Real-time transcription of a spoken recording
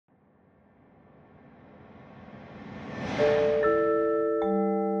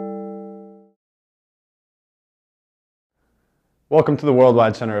Welcome to the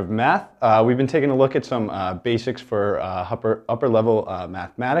Worldwide Center of Math. We've been taking a look at some basics for upper level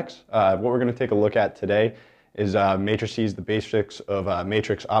mathematics. What we're going to take a look at today is matrices, the basics of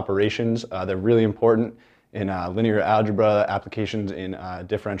matrix operations. They're really important in linear algebra, applications in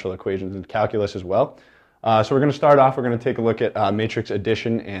differential equations and calculus as well. So we're going to start off, we're going to take a look at matrix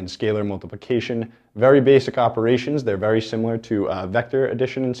addition and scalar multiplication. Very basic operations. They're very similar to vector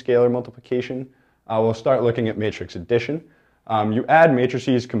addition and scalar multiplication. We'll start looking at matrix addition. You add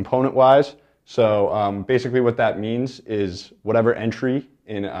matrices component-wise, so basically what that means is whatever entry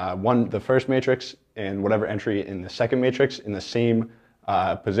in the first matrix and whatever entry in the second matrix in the same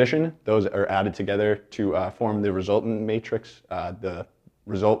position, those are added together to form the resultant matrix. The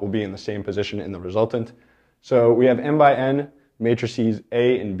result will be in the same position in the resultant. So we have m by n matrices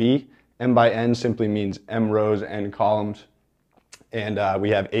A and B. M by n simply means m rows, n columns, and we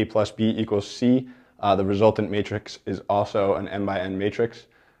have A plus B equals C. The resultant matrix is also an m by n matrix.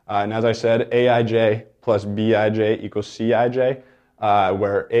 And as I said, Aij plus Bij equals Cij,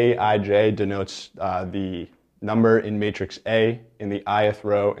 where Aij denotes the number in matrix A in the ith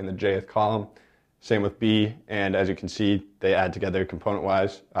row in the jth column. Same with B, and as you can see, they add together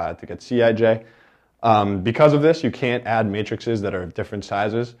component-wise to get Cij. Because of this, you can't add matrices that are of different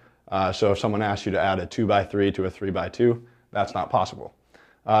sizes. So if someone asks you to add a 2 by 3 to a 3 by 2, that's not possible.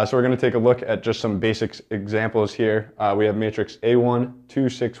 So we're going to take a look at just some basic examples here. We have matrix A1, 2,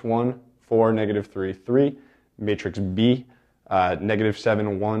 6, 1, 4, negative 3, 3. Matrix B, negative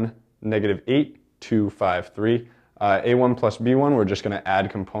 7, 1, negative 8, 2, 5, 3. A1 plus B1, we're just going to add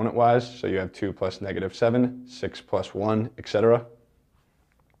component-wise. So you have 2 plus negative 7, 6 plus 1, etc.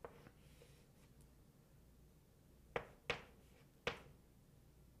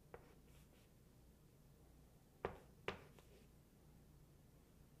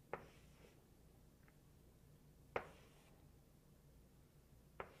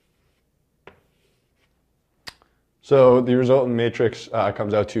 So the resultant matrix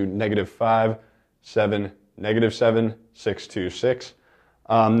comes out to negative 5, 7, negative 7, 6, 2, 6.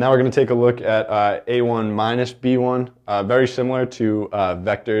 Now we're going to take a look at A1 minus B1. Very similar to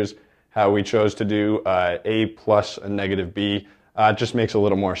vectors, how we chose to do A plus a negative B. It just makes a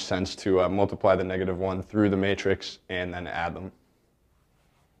little more sense to multiply the negative 1 through the matrix and then add them.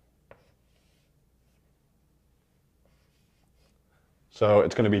 So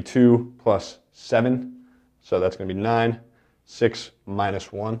it's going to be 2 plus 7. So that's going to be 9, 6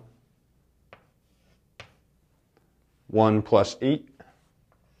 minus 1, 1 plus 8,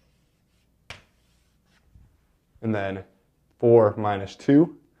 and then 4 minus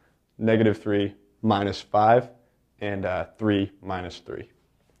 2, negative 3 minus 5, and 3 minus 3.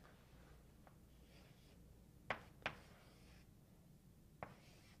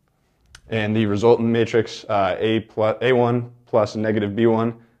 And the resultant matrix, A1 plus negative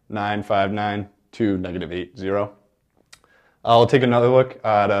B1, 9, 5, 9, 2, negative 8, 0. I'll take another look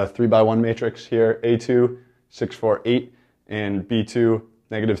at a 3 by 1 matrix here, A2, 6, 4, 8, and B2,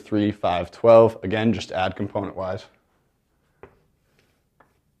 negative 3, 5, 12. Again, just add component-wise.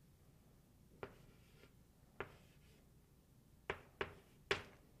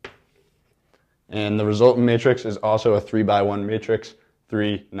 And the resultant matrix is also a 3 by 1 matrix,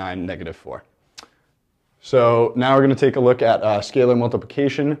 3, 9, negative 4. So now we're going to take a look at scalar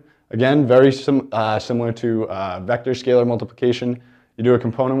multiplication. Again, very similar to vector scalar multiplication. You do it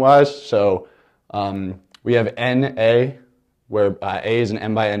component-wise. So we have NA, where A is an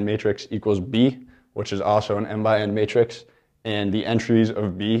m by n matrix, equals B, which is also an m by n matrix. And the entries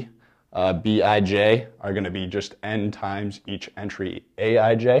of B, Bij, are going to be just n times each entry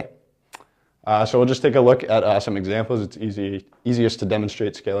Aij. So we'll just take a look at some examples. It's easiest to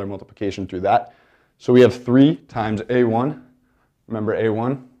demonstrate scalar multiplication through that. So we have 3 times A1. Remember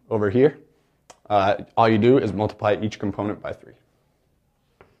A1? Over here, all you do is multiply each component by 3.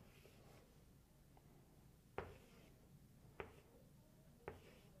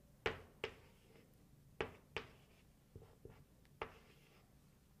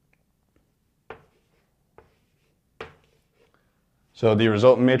 So the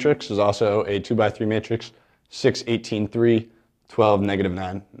resultant matrix is also a 2 by 3 matrix, 6, 18, 3, 12, negative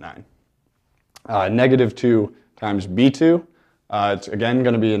 9, 9. Negative 2 times B2. It's again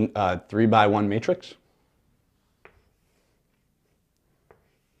going to be a 3 by 1 matrix.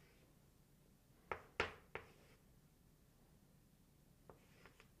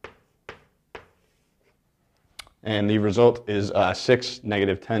 And the result is 6,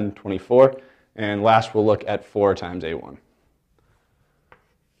 negative 10, 24. And last we'll look at 4 times A1.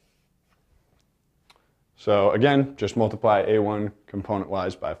 So again, just multiply A1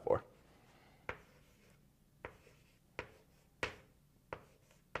 component-wise by 4.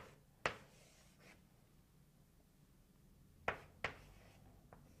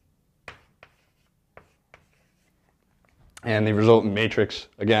 And the resultant matrix,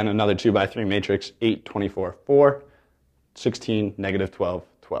 again, another 2 by 3 matrix, 8, 24, 4, 16, negative 12,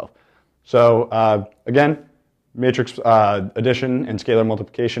 12. So again, matrix addition and scalar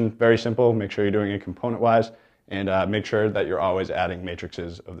multiplication, very simple. Make sure you're doing it component-wise, and make sure that you're always adding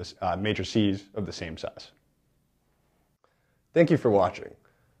matrices of this, matrices of the same size. Thank you for watching.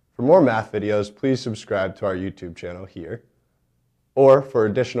 For more math videos, please subscribe to our YouTube channel here. Or for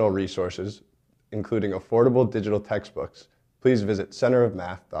additional resources, including affordable digital textbooks, please visit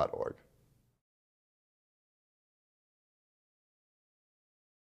centerofmath.org.